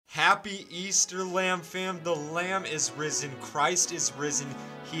Happy Easter, Lamb fam. The Lamb is risen. Christ is risen.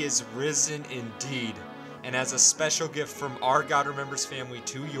 He is risen indeed. And as a special gift from our God Remembers family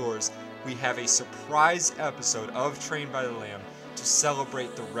to yours, we have a surprise episode of Trained by the Lamb to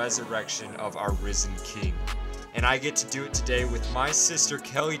celebrate the resurrection of our risen King. And I get to do it today with my sister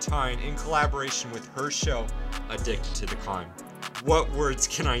Kelly Tyne in collaboration with her show, Addicted to the Climb. What words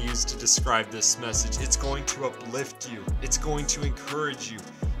can I use to describe this message? It's going to uplift you. It's going to encourage you.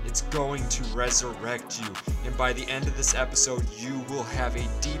 It's going to resurrect you. And by the end of this episode, you will have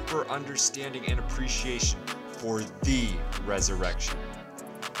a deeper understanding and appreciation for the resurrection.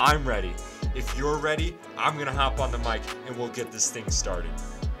 I'm ready. If you're ready, I'm going to hop on the mic and we'll get this thing started.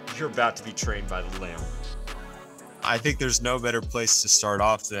 You're about to be trained by the Lamb. I think there's no better place to start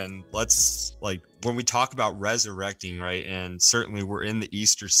off than when we talk about resurrecting, right? And certainly we're in the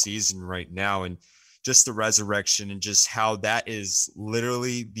Easter season right now, and just the resurrection and just how that is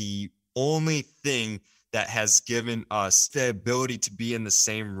literally the only thing that has given us the ability to be in the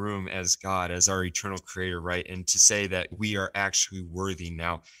same room as God, as our eternal creator, right? And to say that we are actually worthy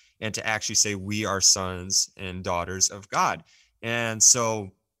now, and to actually say we are sons and daughters of God. And so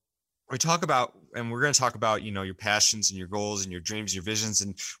we're going to talk about, your passions and your goals and your dreams, your visions,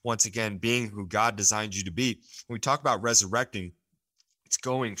 and once again, being who God designed you to be. When we talk about resurrecting, it's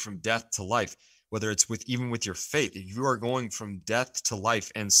going from death to life, whether it's even with your faith. You are going from death to life.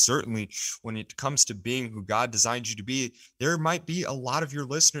 And certainly when it comes to being who God designed you to be, there might be a lot of your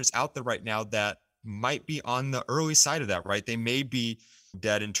listeners out there right now that might be on the early side of that, right? They may be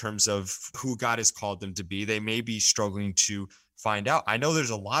dead in terms of who God has called them to be. They may be struggling to find out. I know there's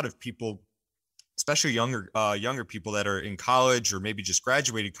a lot of people, especially younger people that are in college or maybe just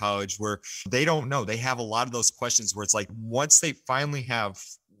graduated college, where they don't know. They have a lot of those questions where it's like, once they finally have,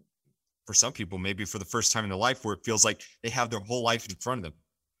 for some people, maybe for the first time in their life, where it feels like they have their whole life in front of them.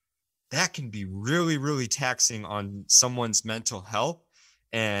 That can be really, really taxing on someone's mental health.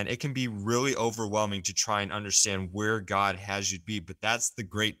 And it can be really overwhelming to try and understand where God has you to be. But that's the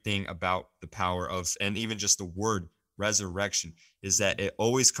great thing about the power of, and even just the word resurrection, is that it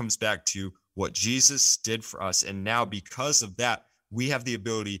always comes back to what Jesus did for us. And now, because of that, we have the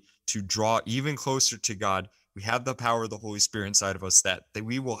ability to draw even closer to God. We have the power of the Holy Spirit inside of us that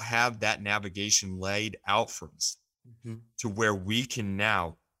we will have that navigation laid out for us to where we can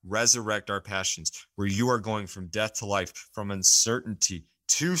now resurrect our passions, where you are going from death to life, from uncertainty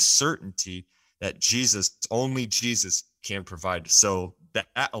to certainty that only Jesus can provide. So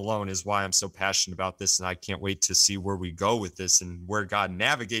that alone is why I'm so passionate about this. And I can't wait to see where we go with this and where God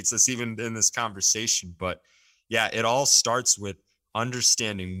navigates us even in this conversation. But yeah, it all starts with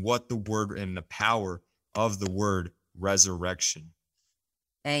understanding what the word and the power of the word resurrection.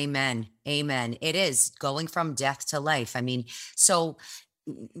 Amen. Amen. It is going from death to life. I mean, so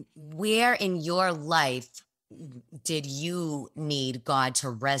where in your life did you need God to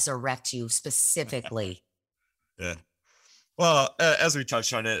resurrect you specifically? Yeah. Well, as we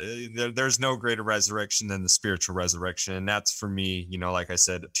touched on it, there's no greater resurrection than the spiritual resurrection. And that's for me, like I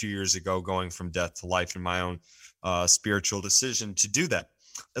said, 2 years ago, going from death to life in my own spiritual decision to do that.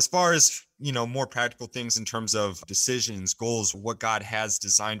 As far as, more practical things in terms of decisions, goals, what God has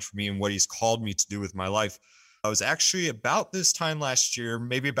designed for me and what he's called me to do with my life. I was actually about this time last year,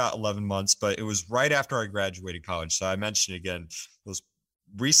 maybe about 11 months, but it was right after I graduated college. So I mentioned again, those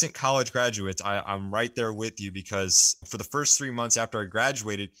recent college graduates, I'm right there with you, because for the first 3 months after I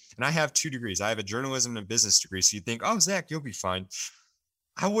graduated, and I have 2 degrees, I have a journalism and business degree. So you think, oh, Zach, you'll be fine.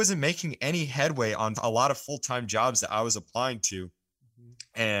 I wasn't making any headway on a lot of full-time jobs that I was applying to.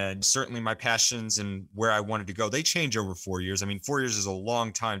 And certainly my passions and where I wanted to go, they change over 4 years. I mean, 4 years is a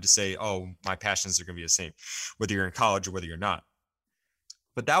long time to say, oh, my passions are going to be the same, whether you're in college or whether you're not.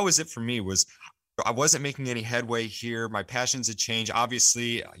 But that was it for me. I wasn't making any headway here. My passions had changed.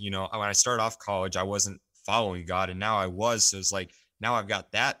 Obviously, when I started off college, I wasn't following God, and now I was. So it's like, now I've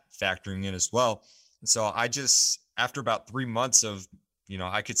got that factoring in as well. And so I just, after about 3 months of,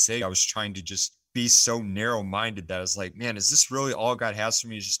 I could say I was trying to just be so narrow-minded that I was like, man, is this really all God has for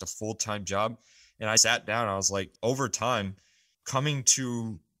me, is just a full-time job? And I sat down, I was like, over time, coming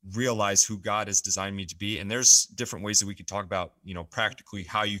to realize who God has designed me to be. And there's different ways that we can talk about, practically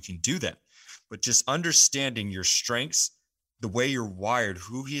how you can do that. But just understanding your strengths, the way you're wired,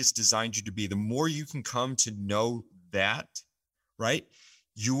 who he has designed you to be, the more you can come to know that, right?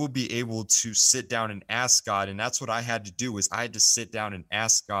 You will be able to sit down and ask God. And that's what I had to do, is I had to sit down and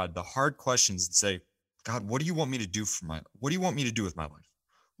ask God the hard questions and say, God, what do you want me to do what do you want me to do with my life?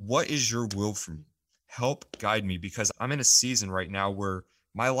 What is your will for me? Help guide me, because I'm in a season right now where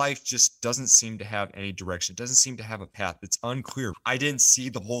my life just doesn't seem to have any direction. It doesn't seem to have a path. It's unclear. I didn't see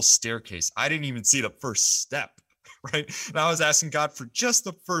the whole staircase. I didn't even see the first step, right? And I was asking God for just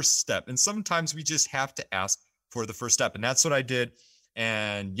the first step. And sometimes we just have to ask for the first step. And that's what I did.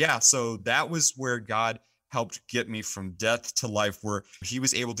 And yeah, so that was where God helped get me from death to life, where he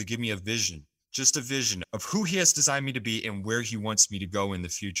was able to give me a vision, just a vision of who he has designed me to be and where he wants me to go in the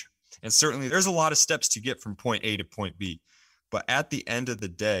future. And certainly there's a lot of steps to get from point A to point B. But at the end of the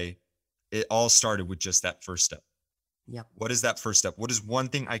day, it all started with just that first step. Yep. What is that first step? What is one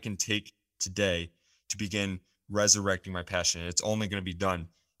thing I can take today to begin resurrecting my passion? And it's only going to be done,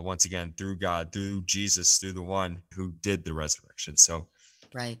 once again, through God, through Jesus, through the one who did the resurrection. So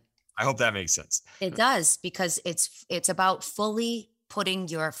Right. I hope that makes sense. It does, because it's about fully putting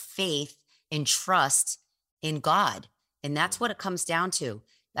your faith and trust in God. And that's what it comes down to.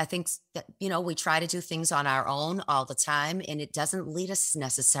 I think that, we try to do things on our own all the time, and it doesn't lead us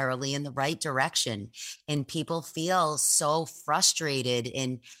necessarily in the right direction. And people feel so frustrated,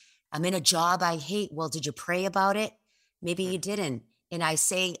 and I'm in a job I hate. Well, did you pray about it? Maybe you didn't. And I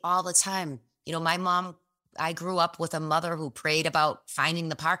say all the time, my mom, I grew up with a mother who prayed about finding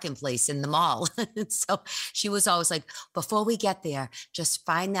the parking place in the mall. So she was always like, before we get there, just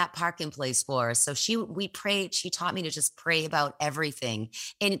find that parking place for us. So we prayed. She taught me to just pray about everything.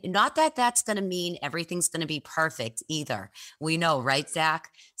 And not that that's going to mean everything's going to be perfect either. We know, right, Zach?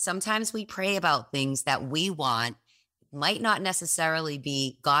 Sometimes we pray about things that we want, might not necessarily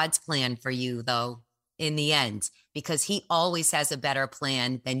be God's plan for you, though, in the end, because he always has a better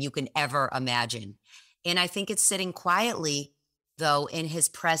plan than you can ever imagine. And I think it's sitting quietly, though, in his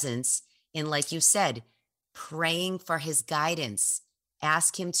presence. And like you said, praying for his guidance,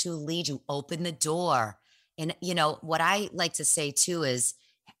 ask him to lead you, open the door. And, what I like to say too is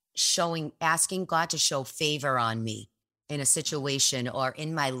asking God to show favor on me in a situation or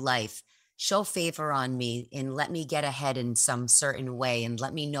in my life. Show favor on me and let me get ahead in some certain way, and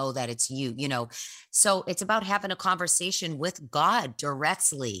let me know that it's you, So it's about having a conversation with God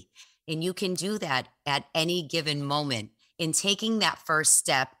directly. And you can do that at any given moment. In taking that first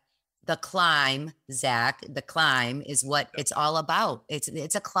step, the climb, Zach, the climb is what it's all about.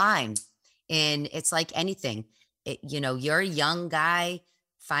 It's a climb. And it's like anything. You're a young guy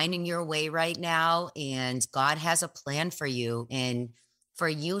finding your way right now, and God has a plan for you. And for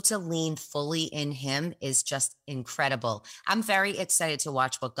you to lean fully in him is just incredible. I'm very excited to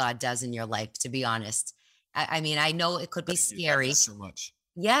watch what God does in your life, to be honest. I mean, I know it could be scary. Thank you so much.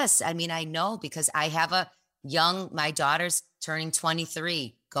 Yes. I mean, I know, because I have my daughter's turning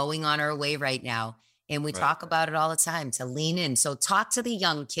 23, going on her way right now. And we talk about it all the time, to lean in. So talk to the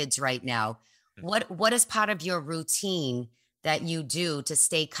young kids right now. What is part of your routine that you do to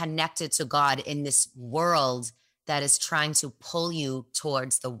stay connected to God in this world that is trying to pull you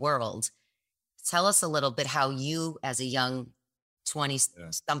towards the world? Tell us a little bit how you, as a young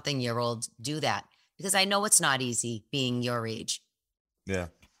 20-something-year-old, do that, because I know it's not easy being your age. Yeah.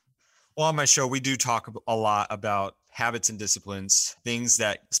 Well, on my show, we do talk a lot about habits and disciplines, things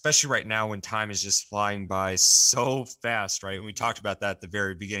that, especially right now when time is just flying by so fast, right? And we talked about that at the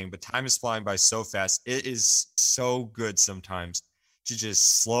very beginning, but time is flying by so fast. It is so good sometimes to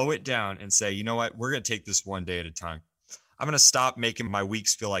just slow it down and say, you know what, we're going to take this one day at a time. I'm going to stop making my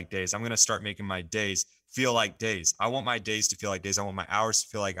weeks feel like days. I'm going to start making my days feel like days. I want my days to feel like days. I want my hours to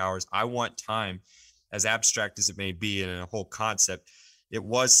feel like hours. I want time, as abstract as it may be in a whole concept. It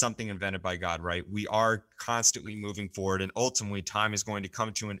was something invented by God, right? We are constantly moving forward, and ultimately time is going to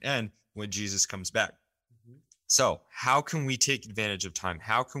come to an end when Jesus comes back. Mm-hmm. So how can we take advantage of time?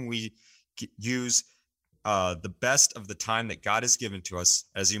 How can we use the best of the time that God has given to us,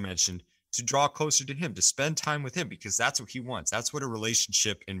 as you mentioned, to draw closer to him, to spend time with him, because that's what he wants. That's what a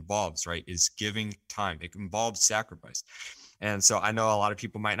relationship involves, right? Is giving time. It involves sacrifice. And so I know a lot of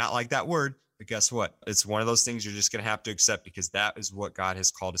people might not like that word, but guess what? It's one of those things you're just going to have to accept, because that is what God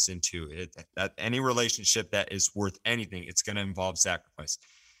has called us into. That any relationship that is worth anything, it's going to involve sacrifice.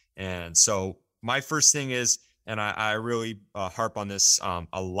 And so my first thing is, and I really harp on this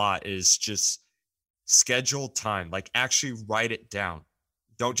a lot, is just schedule time. Like, actually write it down.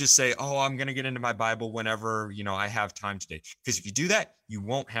 Don't just say, oh, I'm going to get into my Bible whenever, I have time today. Because if you do that, you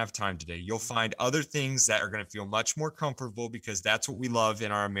won't have time today. You'll find other things that are going to feel much more comfortable, because that's what we love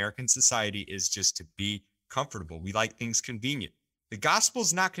in our American society, is just to be comfortable. We like things convenient. The gospel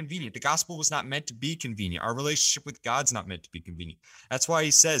is not convenient. The gospel was not meant to be convenient. Our relationship with God's not meant to be convenient. That's why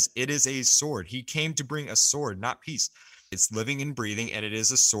he says it is a sword. He came to bring a sword, not peace. It's living and breathing, and it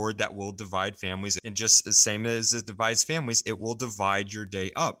is a sword that will divide families. And just the same as it divides families, it will divide your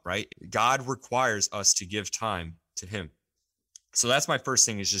day up, right? God requires us to give time to him. So that's my first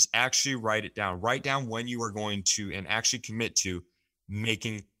thing, is just actually write it down. Write down when you are going to, and actually commit to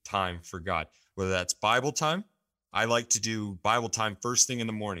making time for God, whether that's Bible time. I like to do Bible time first thing in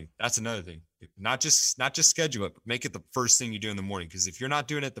the morning. That's another thing. Not just schedule it, but make it the first thing you do in the morning. Because if you're not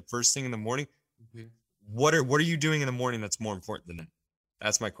doing it the first thing in the morning, what are you doing in the morning that's more important than that?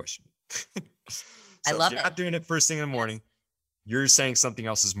 That's my question. I So if love you're it. not doing it first thing in the morning, you're saying something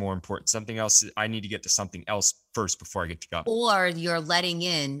else is more important. Something else, I need to get to something else first before I get to God. Or you're letting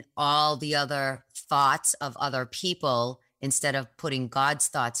in all the other thoughts of other people instead of putting God's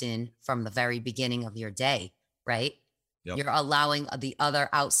thoughts in from the very beginning of your day, right? Yep. You're allowing the other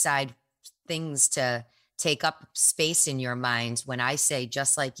outside things to take up space in your mind. When I say,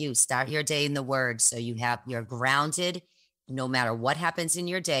 just like you, start your day in the word. So you're grounded. No matter what happens in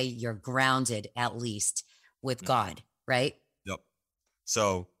your day, you're grounded at least with God, right? Yep.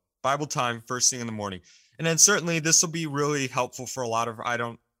 So Bible time first thing in the morning. And then certainly this will be really helpful for a lot of,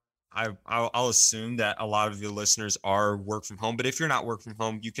 I'll assume that a lot of your listeners are work from home, but if you're not work from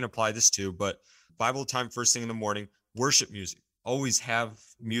home, you can apply this too. But Bible time first thing in the morning, worship music. Always have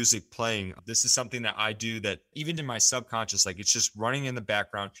music playing. This is something that I do that even in my subconscious, like it's just running in the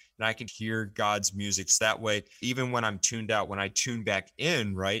background and I can hear God's music. So that way, even when I'm tuned out, when I tune back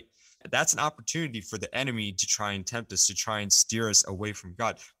in, right? That's an opportunity for the enemy to try and tempt us, to try and steer us away from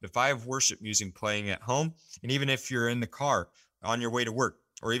God. But if I have worship music playing at home, and even if you're in the car on your way to work,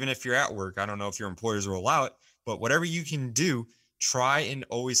 or even if you're at work, I don't know if your employers will allow it, but whatever you can do, try and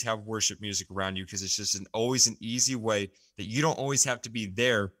always have worship music around you, because it's just always an easy way that you don't always have to be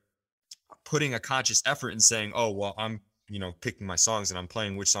there putting a conscious effort and saying, oh, well, I'm picking my songs and I'm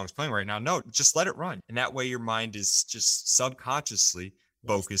playing which song's playing right now. No, just let it run. And that way your mind is just subconsciously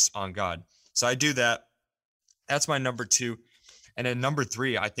focused on God. So I do that. That's my number 2. And then number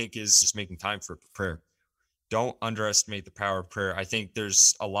 3, I think, is just making time for prayer. Don't underestimate the power of prayer. I think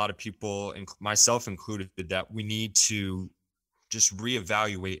there's a lot of people, myself included, that we need to just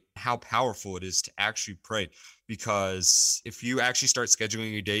reevaluate how powerful it is to actually pray. Because if you actually start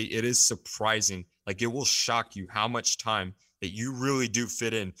scheduling your day, it is surprising. Like, it will shock you how much time that you really do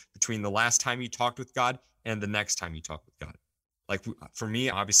fit in between the last time you talked with God and the next time you talk with God. Like, for me,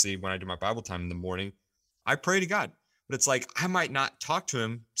 obviously, when I do my Bible time in the morning, I pray to God. But it's like, I might not talk to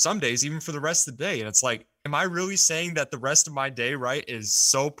him some days, even for the rest of the day. And it's like, am I really saying that the rest of my day, right, is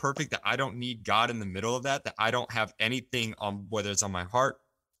so perfect that I don't need God in the middle of that I don't have anything on, whether it's on my heart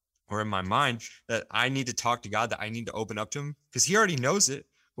or in my mind, that I need to talk to God, that I need to open up to him? Because he already knows it.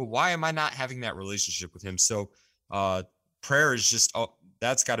 But why am I not having that relationship with him? So prayer is just,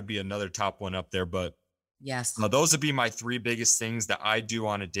 that's got to be another top one up there. But Yes. those would be my 3 biggest things that I do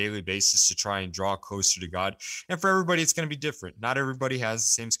on a daily basis to try and draw closer to God. And for everybody, it's going to be different. Not everybody has the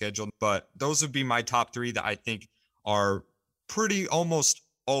same schedule, but those would be my top 3 that I think are pretty almost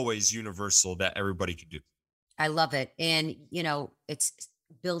always universal that everybody can do. I love it. And, it's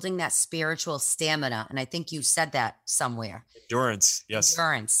building that spiritual stamina. And I think you said that somewhere. Endurance. Yes.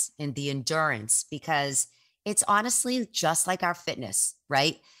 Endurance, and the endurance, because it's honestly just like our fitness,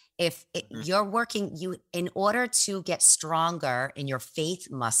 right? If you're working, in order to get stronger in your faith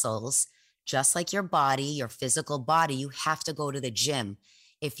muscles, just like your body, your physical body, you have to go to the gym.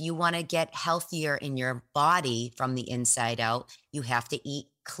 If you want to get healthier in your body from the inside out, you have to eat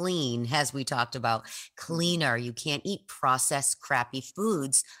clean, as we talked about, cleaner. You can't eat processed, crappy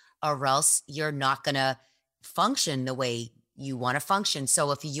foods, or else you're not going to function the way you want to function. So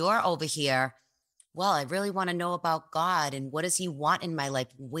if you're over here, well, I really want to know about God and what does he want in my life?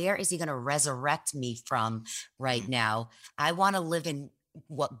 Where is he going to resurrect me from right now? I want to live in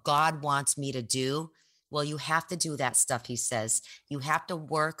what God wants me to do. Well, you have to do that stuff, he says. You have to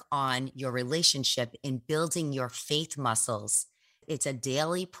work on your relationship in building your faith muscles. It's a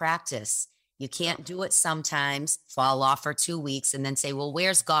daily practice. You can't do it sometimes, fall off for 2 weeks, and then say, well,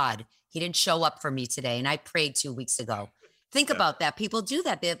 where's God? He didn't show up for me today, and I prayed 2 weeks ago. Think about that. People do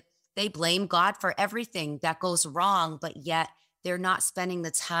that. They blame God for everything that goes wrong, but yet they're not spending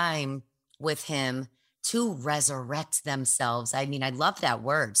the time with him to resurrect themselves. I mean, I love that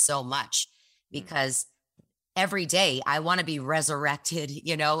word so much, because every day I want to be resurrected,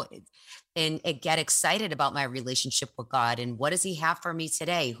 and get excited about my relationship with God. And what does he have for me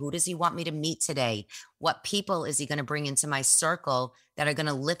today? Who does he want me to meet today? What people is he going to bring into my circle that are going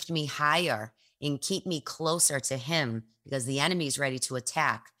to lift me higher and keep me closer to him? Because the enemy is ready to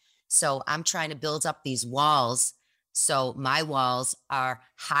attack. So I'm trying to build up these walls, so my walls are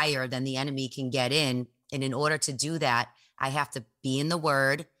higher than the enemy can get in. And in order to do that, I have to be in the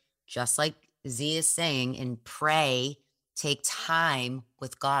word, just like Z is saying, and pray, take time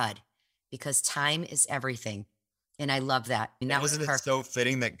with God, because time is everything. And I love that. And that was Isn't it perfect. so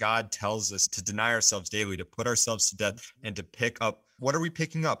fitting that God tells us to deny ourselves daily, to put ourselves to death, and to pick up? What are we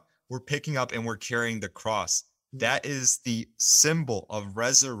picking up? We're picking up and we're carrying the cross. That is the symbol of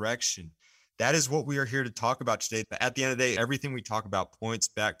resurrection. That is what we are here to talk about today. But at the end of the day, everything we talk about points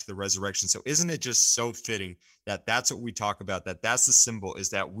back to the resurrection. So isn't it just so fitting that that's what we talk about, that that's the symbol,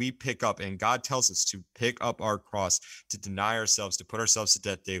 is that we pick up, and God tells us to pick up our cross, to deny ourselves, to put ourselves to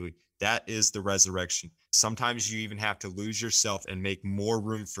death daily. That is the resurrection. Sometimes you even have to lose yourself and make more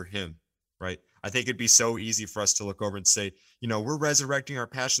room for him, right? I think it'd be so easy for us to look over and say, we're resurrecting our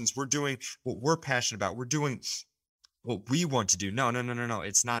passions. We're doing what we're passionate about. We're doing what we want to do. No, no, no, no, no.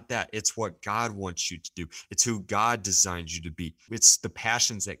 It's not that. It's what God wants you to do. It's who God designed you to be. It's the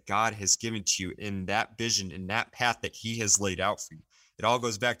passions that God has given to you in that vision, in that path that he has laid out for you. It all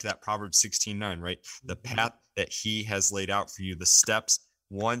goes back to that Proverbs 16:9, right? The path that he has laid out for you, the steps,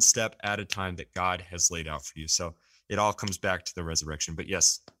 one step at a time that God has laid out for you. So it all comes back to the resurrection. But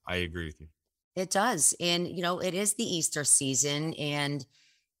yes, I agree with you. It does. And, it is the Easter season. And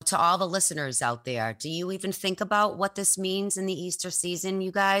to all the listeners out there, do you even think about what this means in the Easter season,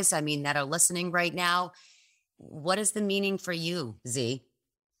 you guys? I mean, that are listening right now. What is the meaning for you, Z?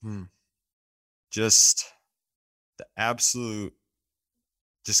 Just the absolute,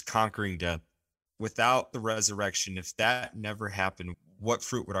 just conquering death. Without the resurrection, if that never happened, what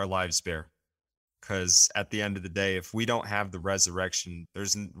fruit would our lives bear? Because at the end of the day, if we don't have the resurrection,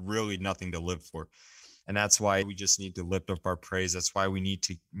 there's really nothing to live for. And that's why we just need to lift up our praise. That's why we need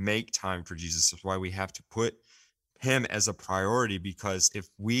to make time for Jesus. That's why we have to put him as a priority, because if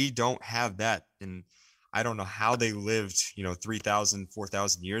we don't have that, then I don't know how they lived, 3,000,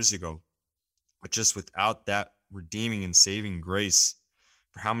 4,000 years ago, but just without that redeeming and saving grace,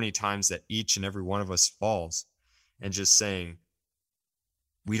 for how many times that each and every one of us falls, and just saying,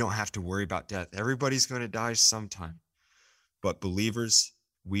 we don't have to worry about death. Everybody's going to die sometime. But believers,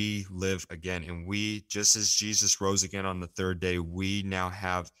 we live again. And we, just as Jesus rose again on the third day, we now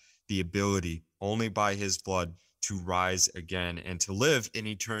have the ability, only by his blood, to rise again and to live in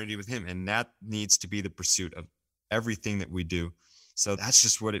eternity with him. And that needs to be the pursuit of everything that we do. So that's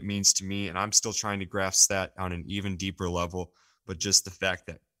just what it means to me. And I'm still trying to grasp that on an even deeper level. But just the fact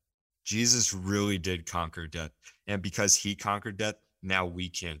that Jesus really did conquer death. And because he conquered death, now we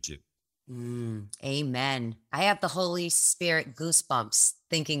can too. Amen. I have the Holy Spirit goosebumps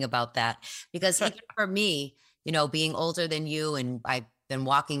thinking about that, because even for me, being older than you, and I've been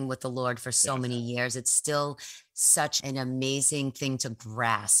walking with the Lord for so many years, it's still such an amazing thing to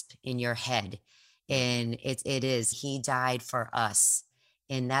grasp in your head. And it is, he died for us.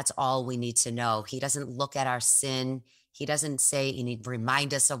 And that's all we need to know. He doesn't look at our sin. He doesn't say, and he'd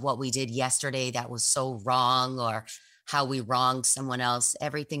remind us of what we did yesterday that was so wrong, or how we wronged someone else.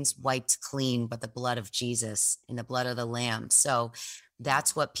 Everything's wiped clean but the blood of Jesus and the blood of the Lamb. So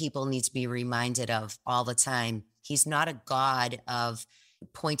that's what people need to be reminded of all the time. He's not a God of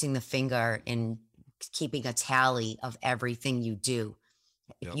pointing the finger and keeping a tally of everything you do.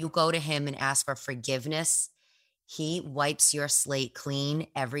 If you go to him and ask for forgiveness, he wipes your slate clean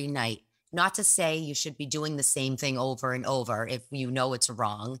every night. Not to say you should be doing the same thing over and over if you know it's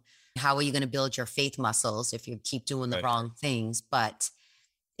wrong. How are you going to build your faith muscles if you keep doing the wrong things? But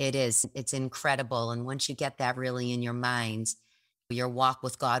it's incredible. And once you get that really in your mind, your walk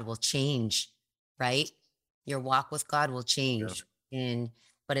with God will change, right? Your walk with God will change.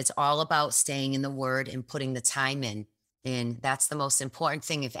 But it's all about staying in the word and putting the time in. And that's the most important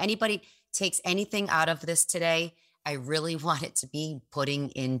thing. If anybody takes anything out of this today, I really want it to be putting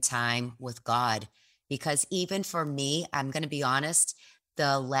in time with God. Because even for me, I'm going to be honest,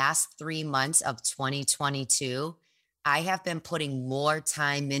 the last 3 months of 2022, I have been putting more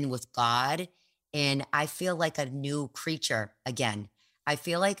time in with God, and I feel like a new creature again. I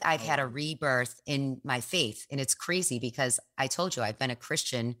feel like I've had a rebirth in my faith, and it's crazy because I told you I've been a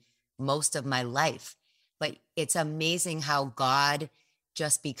Christian most of my life, but it's amazing how God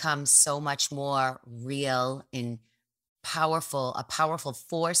just becomes so much more real and powerful, a powerful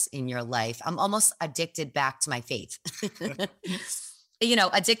force in your life. I'm almost addicted back to my faith.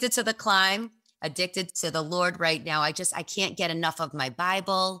 Addicted to the climb, addicted to the Lord right now. I can't get enough of my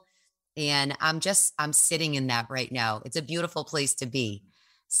Bible. And I'm sitting in that right now. It's a beautiful place to be.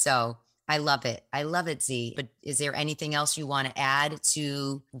 So I love it. I love it, Z. But is there anything else you want to add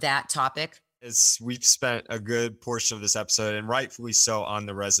to that topic? We've spent a good portion of this episode, and rightfully so, on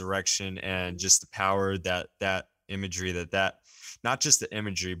the resurrection and just the power that imagery, that not just the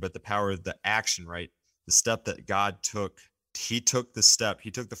imagery, but the power of the action, right? The step that God took. He took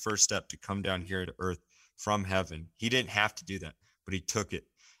the first step to come down here to earth from heaven. He didn't have to do that, but he took it.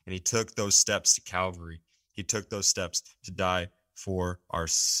 And he took those steps to Calvary. He took those steps to die for our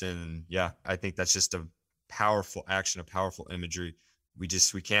sin. Yeah, I think that's just a powerful action, a powerful imagery we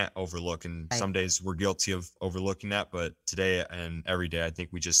can't overlook. And Right. some days we're guilty of overlooking that, but today and every day, I think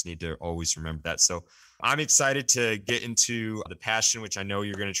we just need to always remember that. So I'm excited to get into the passion, which I know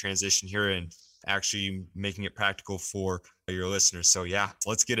you're going to transition here and actually making it practical for your listeners. So yeah,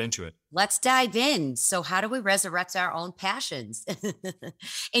 let's get into it. Let's dive in. So, how do we resurrect our own passions?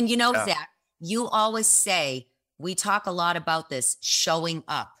 And you know, Yeah. Zach, you always say, we talk a lot about this showing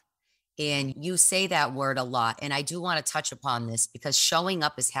up. And you say that word a lot. And I do want to touch upon this because showing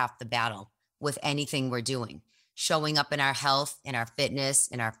up is half the battle with anything we're doing. Showing up in our health, in our fitness,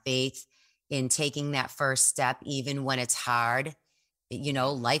 in our faith, in taking that first step, even when it's hard. You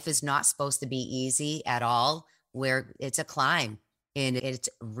know, life is not supposed to be easy at all, where it's a climb. And it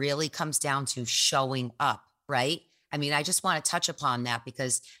really comes down to showing up, right? I mean, I just want to touch upon that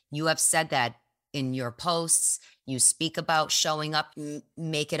because you have said that in your posts. You speak about showing up,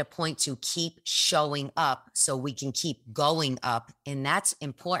 make it a point to keep showing up so we can keep going up. And that's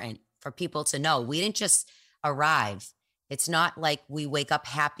important for people to know. We didn't just arrive. It's not like we wake up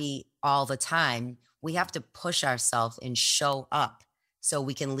happy all the time. We have to push ourselves and show up so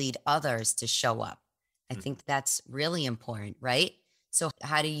we can lead others to show up. I think that's really important, right? So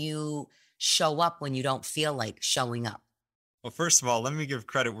how do you show up when you don't feel like showing up? Well, first of all, let me give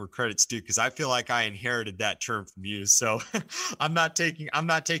credit where credit's due because I feel like I inherited that term from you. So I'm not taking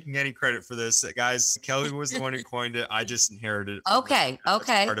any credit for this, guys. Kelly was the one who coined it. I just inherited it. Okay.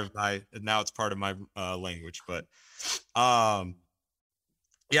 Okay. Now it's part of my language. But yeah,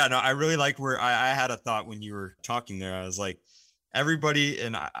 no, I really like where I had a thought when you were talking there. I was like, everybody,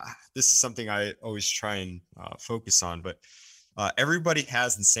 and this is something I always try and focus on, but everybody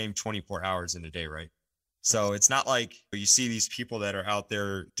has the same 24 hours in a day, right? So it's not like you see these people that are out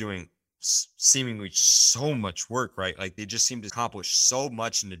there doing seemingly so much work, right? Like they just seem to accomplish so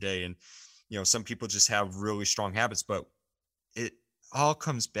much in a day. And, you know, some people just have really strong habits, but it all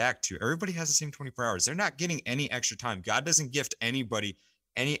comes back to everybody has the same 24 hours. They're not getting any extra time. God doesn't gift anybody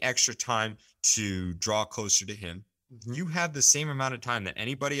any extra time to draw closer to him. You have the same amount of time that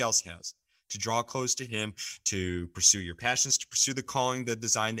anybody else has to draw close to him, to pursue your passions, to pursue the calling, the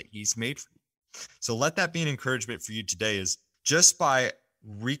design that he's made for you. So let that be an encouragement for you today is just by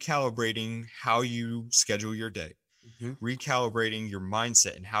recalibrating how you schedule your day, recalibrating your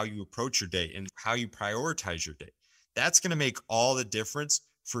mindset and how you approach your day and how you prioritize your day. That's going to make all the difference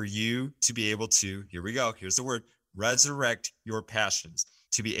for you to be able to, here we go, here's the word, resurrect your passions,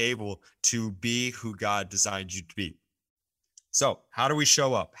 to be able to be who God designed you to be. So how do we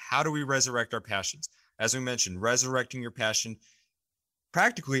show up? How do we resurrect our passions? As we mentioned, resurrecting your passion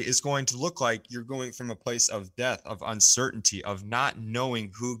practically is going to look like you're going from a place of death, of uncertainty, of not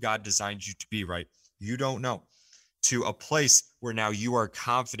knowing who God designed you to be, right? You don't know, to a place where now you are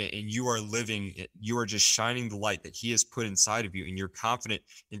confident and you are living, you are just shining the light that he has put inside of you, and you're confident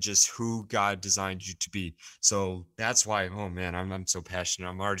in just who God designed you to be. So that's why, oh man, I'm so passionate.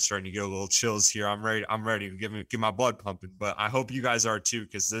 I'm already starting to get a little chills here. I'm ready to get my blood pumping, but I hope you guys are too,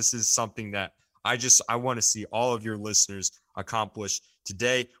 because this is something that I want to see all of your listeners accomplish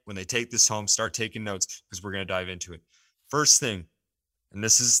today when they take this home. Start taking notes because we're going to dive into it. First thing, and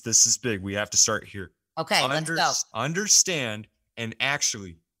this is big. We have to start here. Okay, let's go. Understand and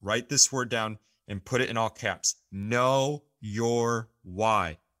actually write this word down and put it in all caps. Know your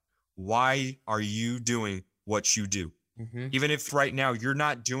why. Why are you doing what you do? Even if right now you're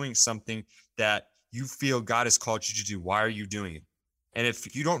not doing something that you feel God has called you to do, why are you doing it? And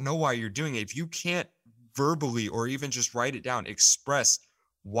if you don't know why you're doing it, if you can't verbally or even just write it down, express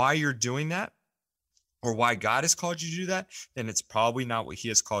why you're doing that or why God has called you to do that, then it's probably not what he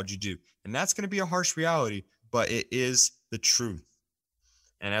has called you to do. And that's going to be a harsh reality, but it is the truth.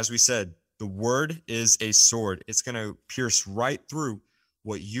 And as we said, the word is a sword. It's going to pierce right through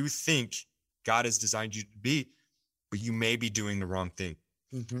what you think God has designed you to be, but you may be doing the wrong thing.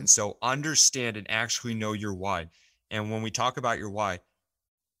 And so understand and actually know your why. And when we talk about your why,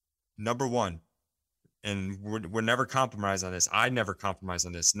 number one, and we're never compromise on this. I never compromise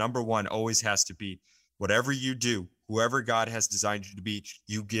on this. Number one always has to be whatever you do, whoever God has designed you to be,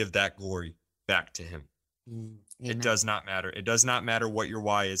 you give that glory back to him. It does not matter. It does not matter what your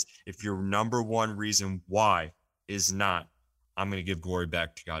why is. If your number one reason why is not, I'm going to give glory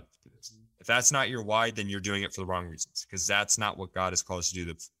back to God for this. If that's not your why, then you're doing it for the wrong reasons, because that's not what God has called us to do.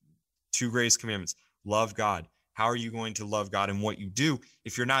 The two greatest commandments, love God. How are you going to love God in what you do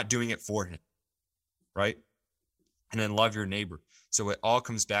if you're not doing it for him? Right? And then love your neighbor. So it all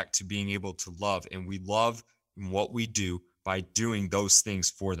comes back to being able to love, and we love in what we do by doing those things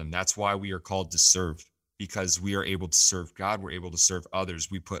for them. That's why we are called to serve, because we are able to serve God. We're able to serve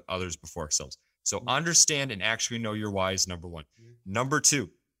others. We put others before ourselves. So understand and actually know your why is number one. Number two,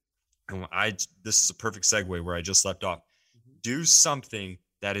 and this is a perfect segue where I just left off. Do something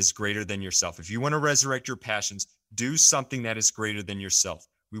that is greater than yourself. If you want to resurrect your passions, do something that is greater than yourself.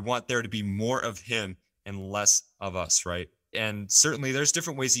 We want there to be more of him and less of us, right? And certainly there's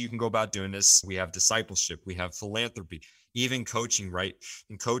different ways that you can go about doing this. We have discipleship, we have philanthropy, even coaching, right?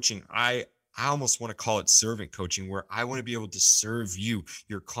 In coaching, I almost want to call it servant coaching, where I want to be able to serve you,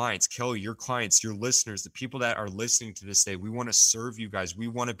 your clients, Kelly, your clients, your listeners, the people that are listening to this day. We want to serve you guys. We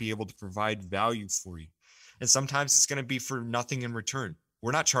want to be able to provide value for you. And sometimes it's going to be for nothing in return.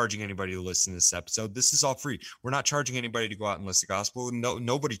 We're not charging anybody to listen to this episode. This is all free. We're not charging anybody to go out and listen to the gospel.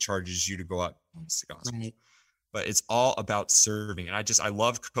 Nobody charges you to go out and listen to the gospel. Right. But it's all about serving. And I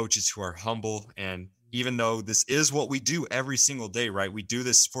love coaches who are humble. And even though this is what we do every single day, right? We do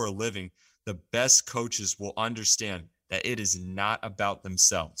this for a living. The best coaches will understand that it is not about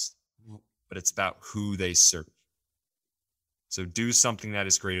themselves, but it's about who they serve. So do something that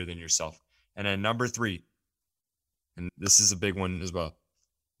is greater than yourself. And then number three, and this is a big one as well,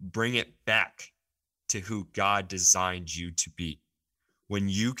 bring it back to who God designed you to be. When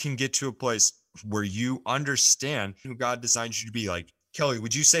you can get to a place where you understand who God designed you to be, like Kelly,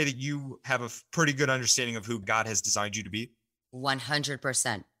 would you say that you have a pretty good understanding of who God has designed you to be?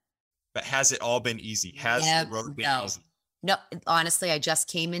 100%. But has it all been easy? Has the road been easy? No, honestly, I just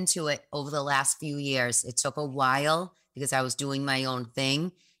came into it over the last few years. It took a while because I was doing my own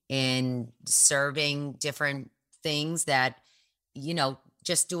thing and serving different things that,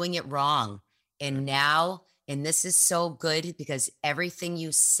 just doing it wrong. And now, and this is so good because everything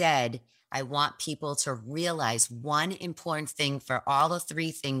you said, I want people to realize one important thing for all the three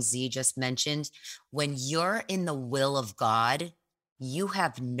things Z just mentioned. When you're in the will of God, you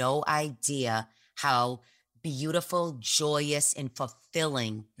have no idea how beautiful, joyous, and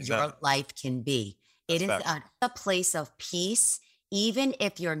fulfilling your life can be. It is a place of peace, even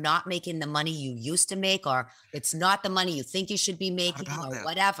if you're not making the money you used to make, or it's not the money you think you should be making, or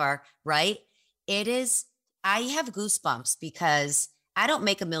whatever, right? It is, I have goosebumps because I don't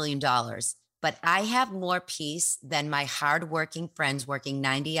make $1 million, but I have more peace than my hardworking friends working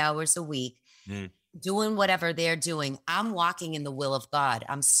 90 hours a week, doing whatever they're doing. I'm walking in the will of God.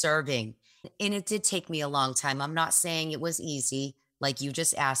 I'm serving. And it did take me a long time. I'm not saying it was easy, like you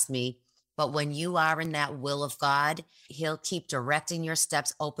just asked me, but when you are in that will of God, he'll keep directing your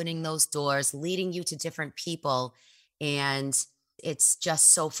steps, opening those doors, leading you to different people. And it's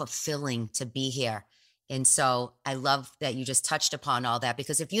just so fulfilling to be here. And so I love that you just touched upon all that,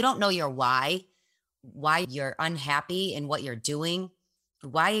 because if you don't know your why you're unhappy in what you're doing,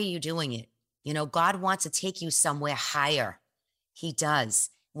 why are you doing it? God wants to take you somewhere higher. He does.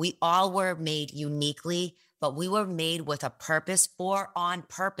 We all were made uniquely, but we were made with a purpose on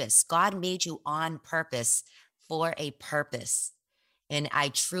purpose. God made you on purpose for a purpose. And I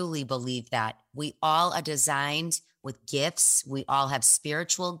truly believe that we all are designed with gifts. We all have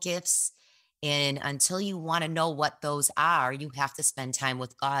spiritual gifts. And until you want to know what those are, you have to spend time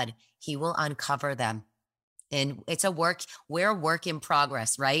with God. He will uncover them. And we're a work in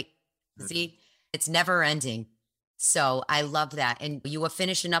progress, right? See, it's never ending. So I love that. And you were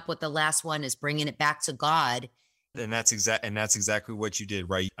finishing up with the last one, is bringing it back to God. And that's exactly what you did,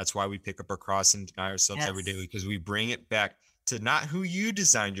 right? That's why we pick up our cross and deny ourselves every day, because we bring it back to not who you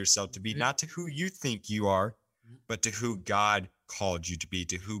designed yourself to be, not to who you think you are, but to who God called you to be,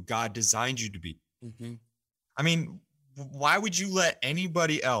 to who God designed you to be. I mean, why would you let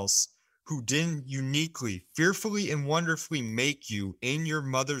anybody else who didn't uniquely, fearfully, and wonderfully make you in your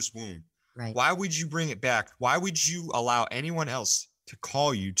mother's womb? Right. Why would you bring it back? Why would you allow anyone else to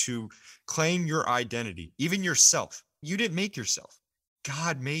call you, to claim your identity, even yourself? You didn't make yourself.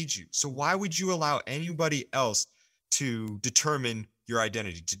 God made you. So why would you allow anybody else to determine your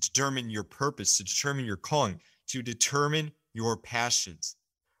identity, to determine your purpose, to determine your calling, to determine your passions?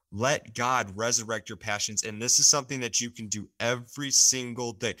 Let God resurrect your passions. And this is something that you can do every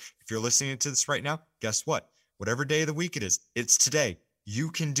single day. If you're listening to this right now, guess what? Whatever day of the week it is, it's today. You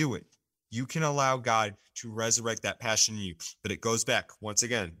can do it. You can allow God to resurrect that passion in you. But it goes back once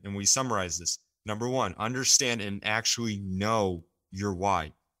again, and we summarize this. Number one, understand and actually know your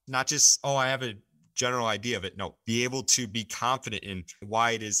why. Not just, I have a general idea of it. No, be able to be confident in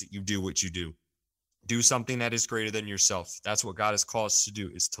why it is that you do what you do. Do something that is greater than yourself. That's what God has called us to do,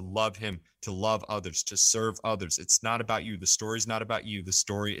 is to love him, to love others, to serve others. It's not about you. The story is not about you. The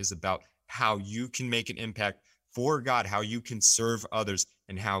story is about how you can make an impact for God, how you can serve others,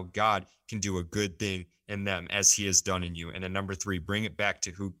 and how God can do a good thing in them as he has done in you. And then number three, bring it back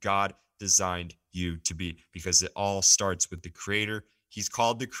to who God designed you to be, because it all starts with the creator. He's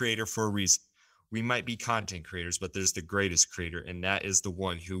called the creator for a reason. We might be content creators, but there's the greatest creator, and that is the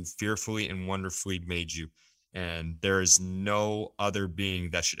one who fearfully and wonderfully made you. And there is no other being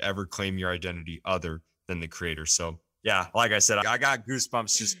that should ever claim your identity other than the creator. So yeah, like I said, I got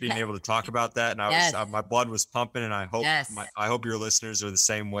goosebumps just being able to talk about that, and Yes. my blood was pumping, and I hope Yes. I hope your listeners are the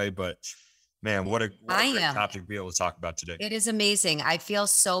same way. But man, what a great am. topic to be able to talk about today. It is amazing. I feel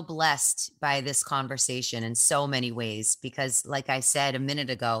so blessed by this conversation in so many ways because, like I said a minute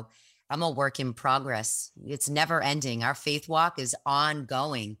ago, I'm a work in progress. It's never ending. Our faith walk is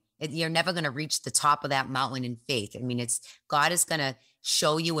ongoing. You're never going to reach the top of that mountain in faith. I mean, God is going to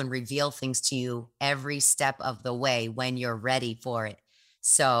show you and reveal things to you every step of the way when you're ready for it.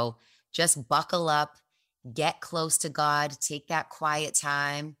 So just buckle up, get close to God, take that quiet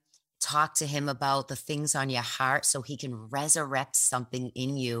time, talk to him about the things on your heart so he can resurrect something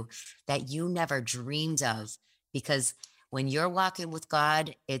in you that you never dreamed of. Because when you're walking with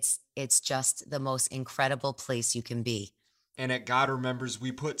God, it's just the most incredible place you can be. And at God Remembers,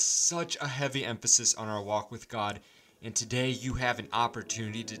 we put such a heavy emphasis on our walk with God. And today you have an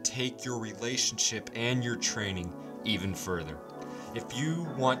opportunity to take your relationship and your training even further. If you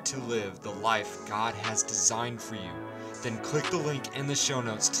want to live the life God has designed for you, then click the link in the show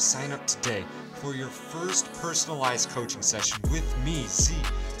notes to sign up today for your first personalized coaching session with me, Z,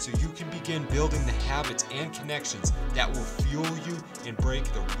 so you can begin building the habits and connections that will fuel you and break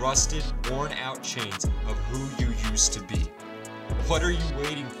the rusted, worn out chains of who you used to be. What are you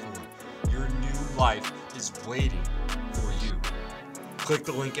waiting for? Your new life is waiting for you. Click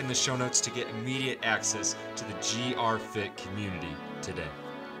the link in the show notes to get immediate access to the GR Fit community today.